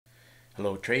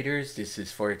Hello traders, this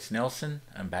is Forex Nelson.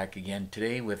 I'm back again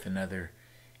today with another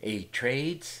 8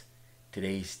 trades.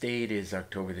 Today's date is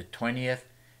October the 20th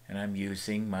and I'm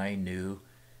using my new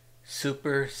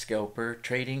Super Scalper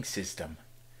trading system.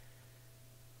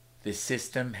 This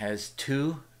system has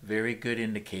two very good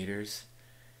indicators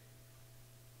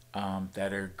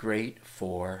that are great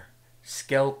for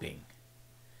scalping.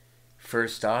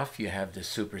 First off, you have the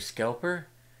Super Scalper.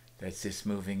 That's this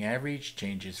moving average,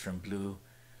 changes from blue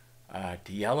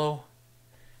to yellow,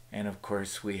 and of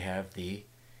course we have the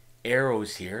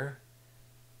arrows here.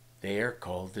 They are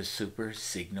called the super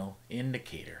signal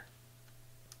indicator.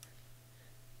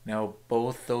 Now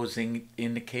both those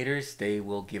indicators, they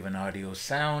will give an audio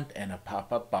sound and a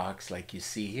pop-up box like you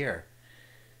see here.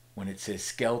 When it says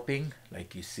scalping,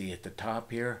 like you see at the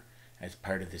top here, as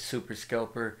part of the super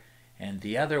scalper, and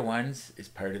the other ones is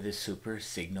part of the super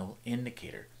signal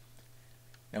indicator.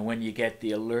 Now when you get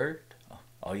the alert,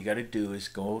 all you got to do is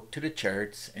go to the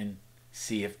charts and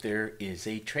see if there is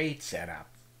a trade set up.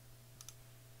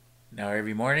 Now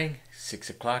every morning, 6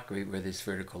 o'clock, right where this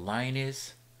vertical line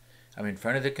is, I'm in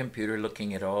front of the computer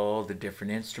looking at all the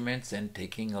different instruments and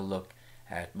taking a look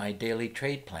at my daily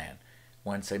trade plan.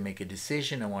 Once I make a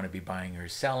decision I want to be buying or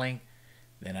selling,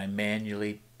 then I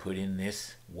manually put in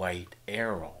this white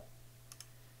arrow.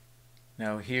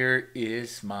 Now here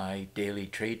is my daily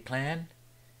trade plan.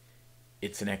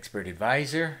 It's an expert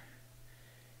advisor,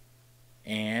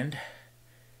 and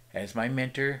as my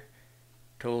mentor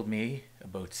told me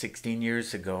about 16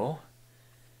 years ago,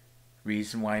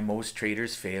 reason why most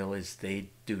traders fail is they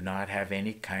do not have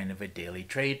any kind of a daily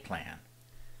trade plan.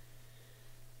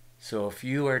 So if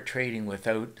you are trading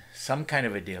without some kind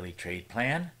of a daily trade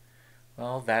plan,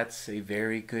 well, that's a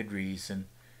very good reason,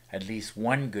 at least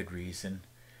one good reason,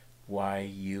 why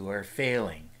you are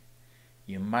failing.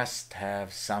 You must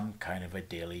have some kind of a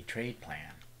daily trade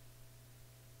plan.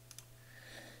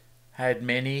 Had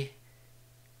many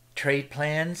trade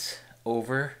plans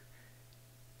over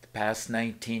the past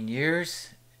 19 years,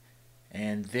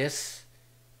 and this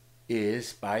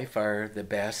is by far the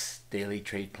best daily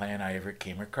trade plan I ever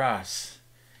came across.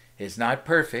 It's not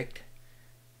perfect,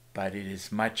 but it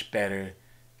is much better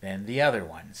than the other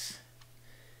ones.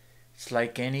 It's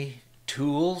like any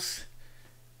tools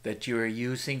that you are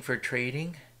using for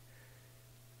trading.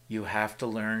 You have to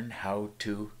learn how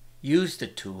to use the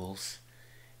tools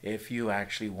if you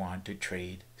actually want to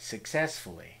trade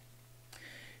successfully.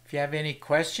 If you have any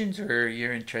questions or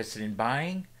you're interested in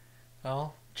buying,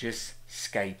 well, just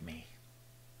Skype me.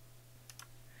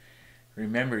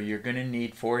 Remember, you're going to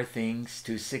need 4 things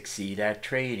to succeed at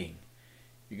trading.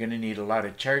 You're going to need a lot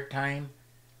of chart time,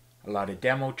 a lot of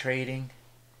demo trading,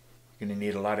 you're going to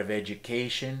need a lot of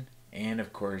education, and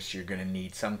of course you're going to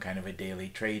need some kind of a daily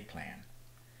trade plan.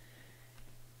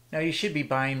 Now you should be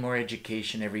buying more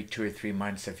education every 2 or 3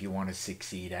 months if you want to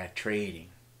succeed at trading.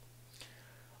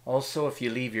 Also, if you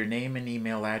leave your name and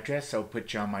email address, I'll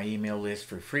put you on my email list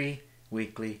for free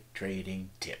weekly trading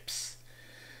tips.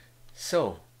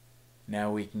 So now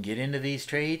we can get into these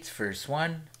trades. First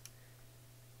one,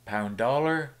 pound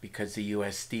dollar, because the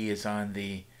USD is on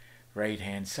the right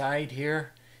hand side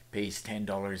here, pays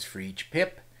 $10 for each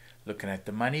pip. Looking at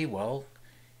the money, well,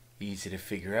 easy to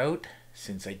figure out.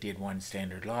 Since I did one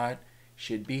standard lot,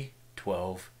 should be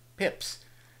 12 pips.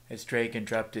 Let's drag and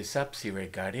drop this up, see where I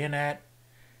got in at.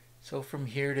 So from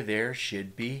here to there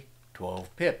should be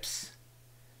 12 pips.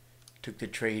 Took the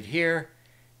trade here,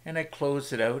 and I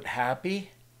closed it out happy.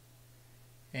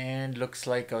 And looks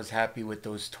like I was happy with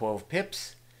those 12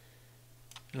 pips.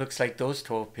 Looks like those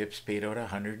 12 pips paid out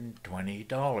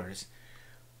 $120.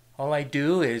 All I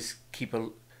do is keep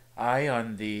an eye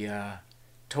on the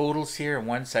totals here, and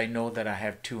once I know that I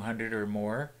have 200 or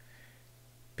more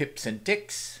pips and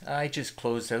ticks, I just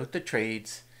close out the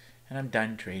trades and I'm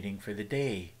done trading for the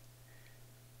day.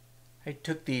 I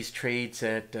took these trades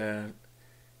at a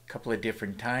couple of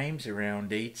different times,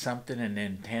 around 8 something and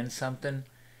then 10 something.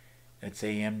 That's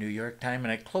AM New York time,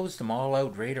 and I closed them all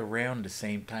out right around the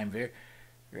same time,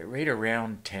 right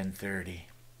around 10:30.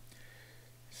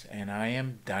 And I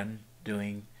am done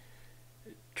doing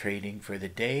trading for the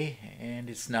day, and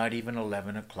it's not even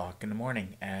 11 o'clock in the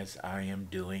morning as I am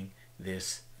doing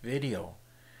this video.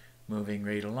 Moving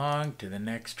right along to the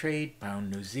next trade, pound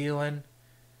New Zealand.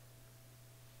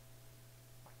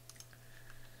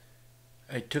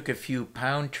 I took a few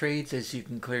pound trades, as you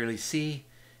can clearly see,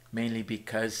 mainly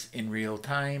because in real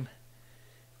time,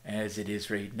 as it is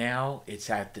right now, it's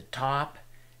at the top.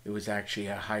 It was actually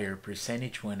a higher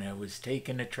percentage when I was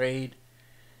taking a trade.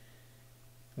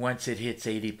 Once it hits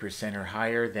 80% or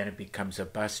higher, then it becomes a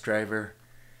bus driver,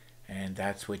 and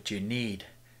that's what you need.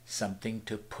 something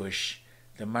to push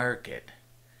the market.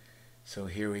 So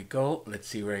here we go. Let's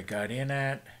see where I got in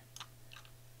at.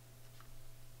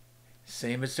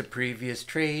 Same as the previous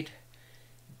trade.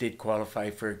 Did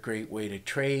qualify for a great way to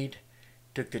trade.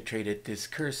 Took the trade at this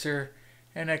cursor,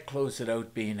 and I closed it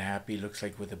out being happy. Looks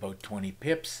like with about 20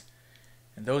 pips.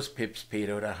 And those pips paid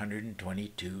out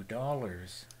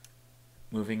 $122.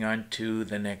 Moving on to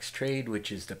the next trade,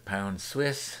 which is the pound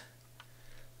Swiss.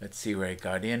 Let's see where I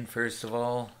got in first of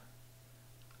all.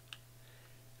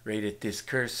 Right at this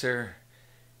cursor.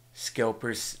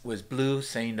 Scalper was blue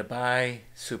saying to buy.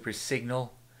 Super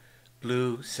signal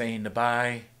blue saying to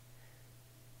buy.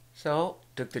 So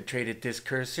took the trade at this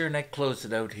cursor and I closed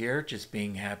it out here just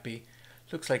being happy.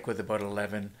 Looks like with about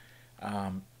 11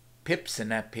 pips, and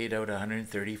that paid out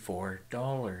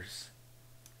 $134.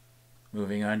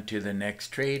 Moving on to the next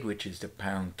trade, which is the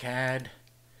pound CAD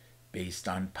based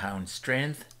on pound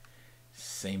strength.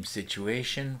 Same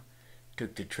situation.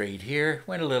 Took the trade here,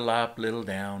 went a little up, little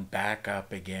down, back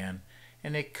up again,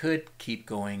 and it could keep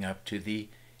going up to the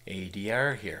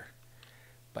ADR here.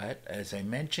 But as I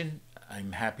mentioned,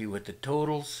 I'm happy with the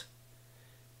totals.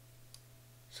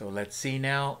 So let's see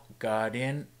now. Got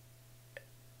in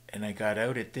and I got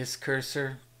out at this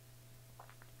cursor.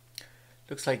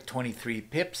 Looks like 23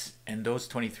 pips, and those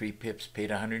 23 pips paid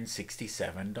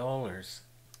 $167.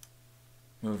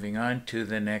 Moving on to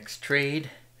the next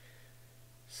trade.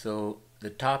 So the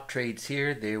top trades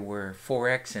here, they were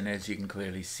Forex, and as you can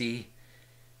clearly see,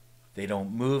 they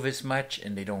don't move as much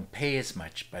and they don't pay as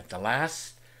much. But the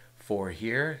last four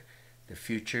here, the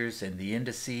futures and the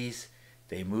indices,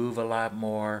 they move a lot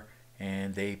more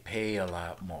and they pay a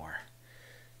lot more.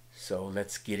 So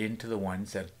let's get into the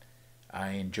ones that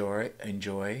I enjoy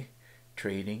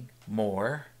trading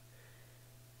more.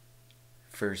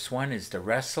 First one is the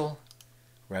Russell.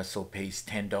 Russell pays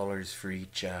 $10 for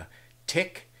each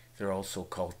tick. They're also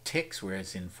called ticks,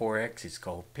 whereas in Forex it's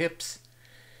called pips.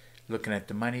 Looking at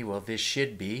the money, well, this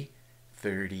should be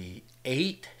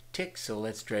 38 ticks, so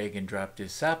let's drag and drop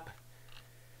this up.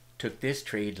 Took this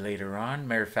trade later on.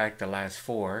 Matter of fact, the last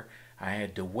four, I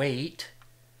had to wait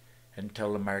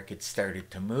until the market started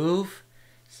to move.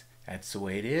 That's the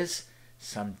way it is.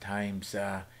 Sometimes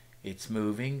it's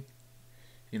moving,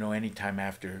 anytime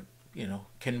after,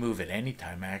 can move at any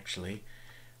time actually.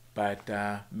 But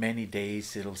many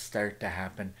days it'll start to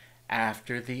happen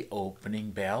after the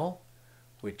opening bell,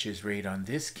 which is right on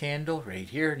this candle right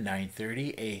here,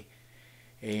 9:30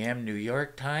 a.m. New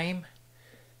York time.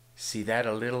 See that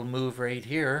a little move right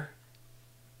here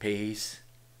pays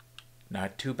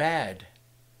not too bad.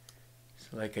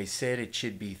 So like I said, it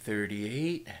should be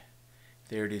 38.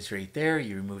 There it is right there.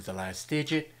 You remove the last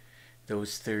digit.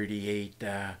 Those 38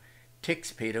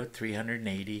 ticks paid out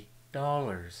 $380.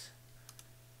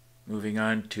 Moving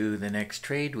on to the next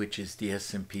trade, which is the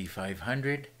S&P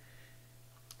 500.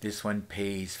 This one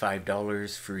pays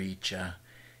 $5 for each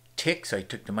tick. So I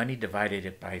took the money, divided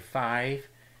it by 5,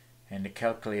 and the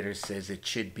calculator says it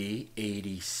should be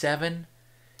 87.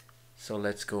 So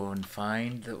let's go and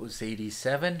find that was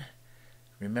 87.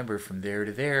 Remember, from there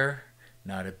to there,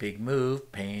 not a big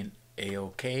move, paying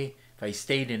a-okay. If I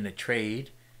stayed in the trade,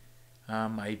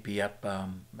 I'd be up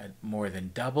at more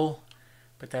than double,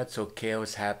 but that's okay. I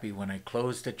was happy when I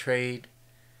closed the trade.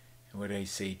 And what I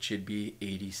say, it should be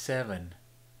 87.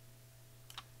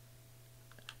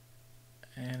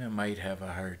 And I might have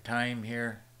a hard time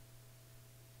here.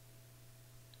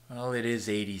 Well, it is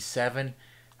 87.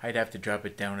 I'd have to drop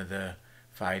it down to the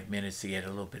 5 minutes to get a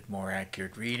little bit more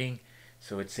accurate reading.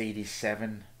 So it's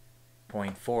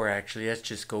 87.4 actually. Let's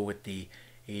just go with the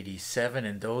 87,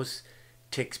 and those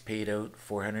ticks paid out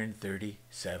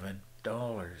 $437.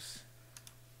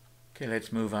 Okay,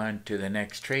 let's move on to the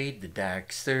next trade, the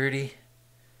DAX 30.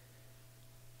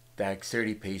 DAX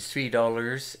 30 pays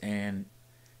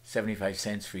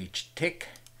 $3.75 for each tick.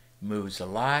 Moves a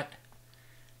lot.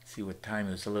 Let's see what time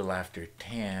it was. A little after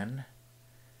 10.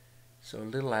 So a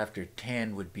little after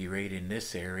 10 would be right in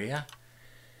this area.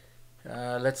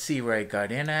 Let's see where I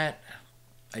got in at.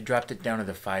 I dropped it down to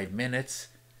the 5 minutes.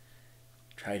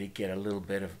 Try to get a little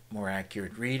bit of more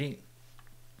accurate reading.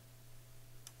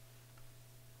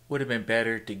 Would have been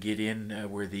better to get in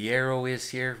where the arrow is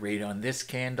here, right on this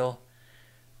candle.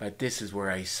 But this is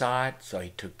where I saw it, so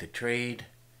I took the trade.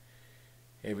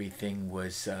 Everything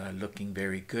was looking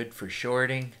very good for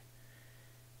shorting.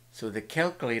 So the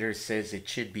calculator says it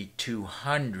should be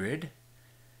 200.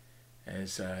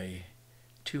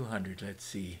 200, let's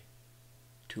see,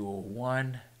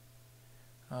 201.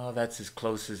 Oh, that's as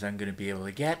close as I'm going to be able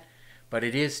to get. But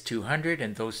it is 200,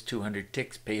 and those 200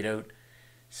 ticks paid out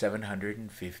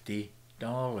 $750.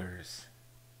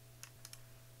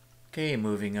 Okay,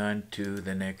 moving on to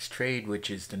the next trade, which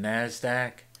is the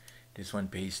NASDAQ. This one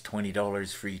pays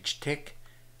 $20 for each tick.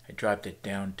 I dropped it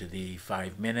down to the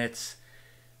 5 minutes,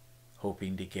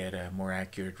 hoping to get a more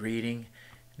accurate reading.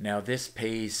 Now this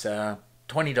pays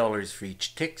 $20 for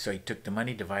each tick, so I took the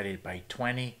money, divided it by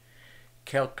 20.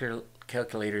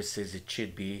 Calculator says it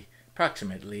should be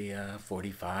approximately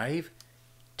 45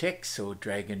 ticks, so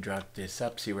drag and drop this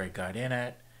up, see where I got in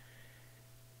at.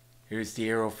 Here's the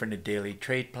arrow from the daily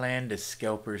trade plan. The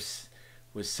scalpers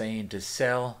was saying to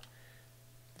sell.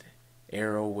 The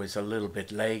arrow was a little bit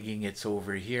lagging, it's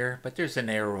over here, but there's an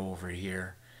arrow over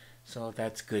here, so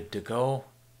that's good to go.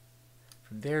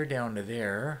 From there down to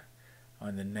there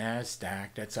on the NASDAQ,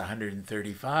 that's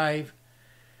 135,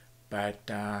 but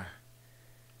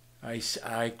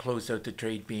I closed out the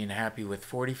trade being happy with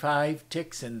 45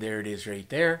 ticks, and there it is right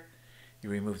there. You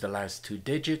remove the last 2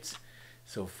 digits,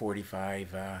 so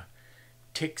 45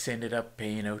 ticks ended up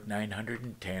paying out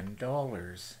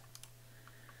 $910.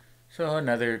 So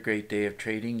another great day of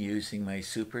trading using my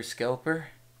super scalper.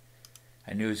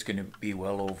 I knew it was going to be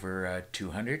well over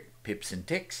 200 pips and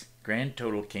ticks. Grand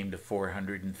total came to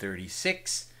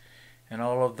 436, and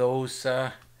all of those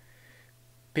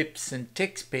pips and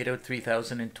ticks paid out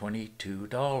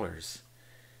 $3,022.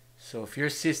 So if your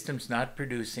system's not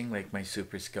producing like my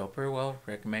super scalper, well,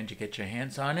 recommend you get your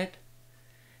hands on it.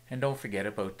 And don't forget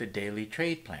about the daily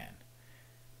trade plan.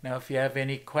 Now if you have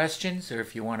any questions or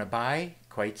if you want to buy,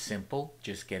 quite simple,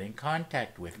 just get in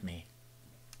contact with me.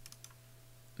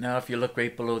 Now if you look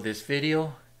right below this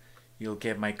video, you'll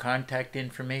get my contact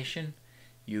information,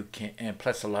 you can, and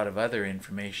plus a lot of other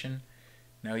information.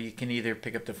 Now you can either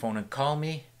pick up the phone and call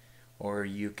me, or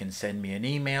you can send me an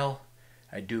email.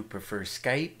 I do prefer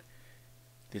Skype.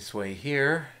 This way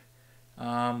here,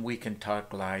 we can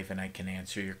talk live and I can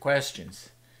answer your questions.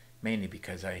 Mainly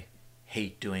because I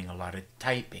hate doing a lot of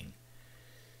typing.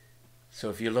 So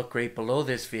if you look right below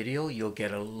this video, you'll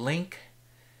get a link.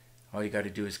 All you got to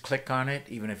do is click on it.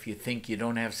 Even if you think you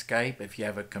don't have Skype, if you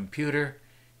have a computer,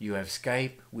 you have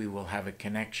Skype, we will have a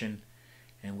connection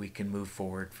and we can move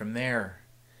forward from there.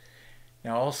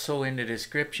 Now also in the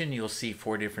description, you'll see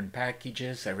 4 different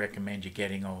packages. I recommend you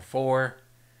getting all 4.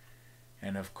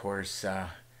 And of course,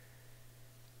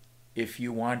 if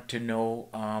you want to know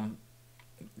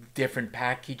different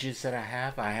packages that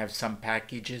I have some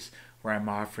packages where I'm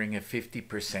offering a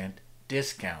 50%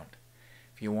 discount.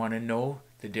 If you want to know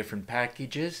the different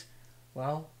packages,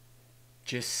 well,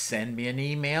 just send me an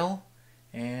email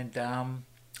and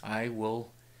I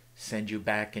will send you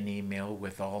back an email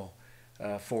with all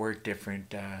 4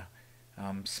 different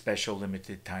special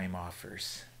limited time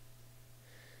offers.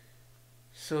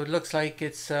 So it looks like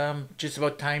it's just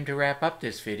about time to wrap up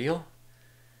this video.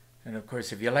 And of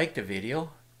course, if you like the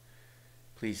video,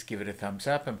 please give it a thumbs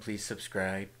up and please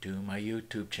subscribe to my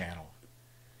YouTube channel.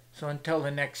 So until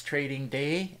the next trading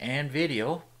day and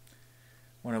video, I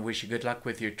want to wish you good luck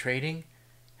with your trading.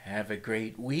 Have a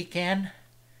great weekend.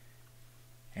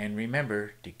 And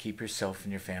remember to keep yourself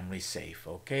and your family safe.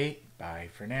 Okay? Bye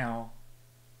for now.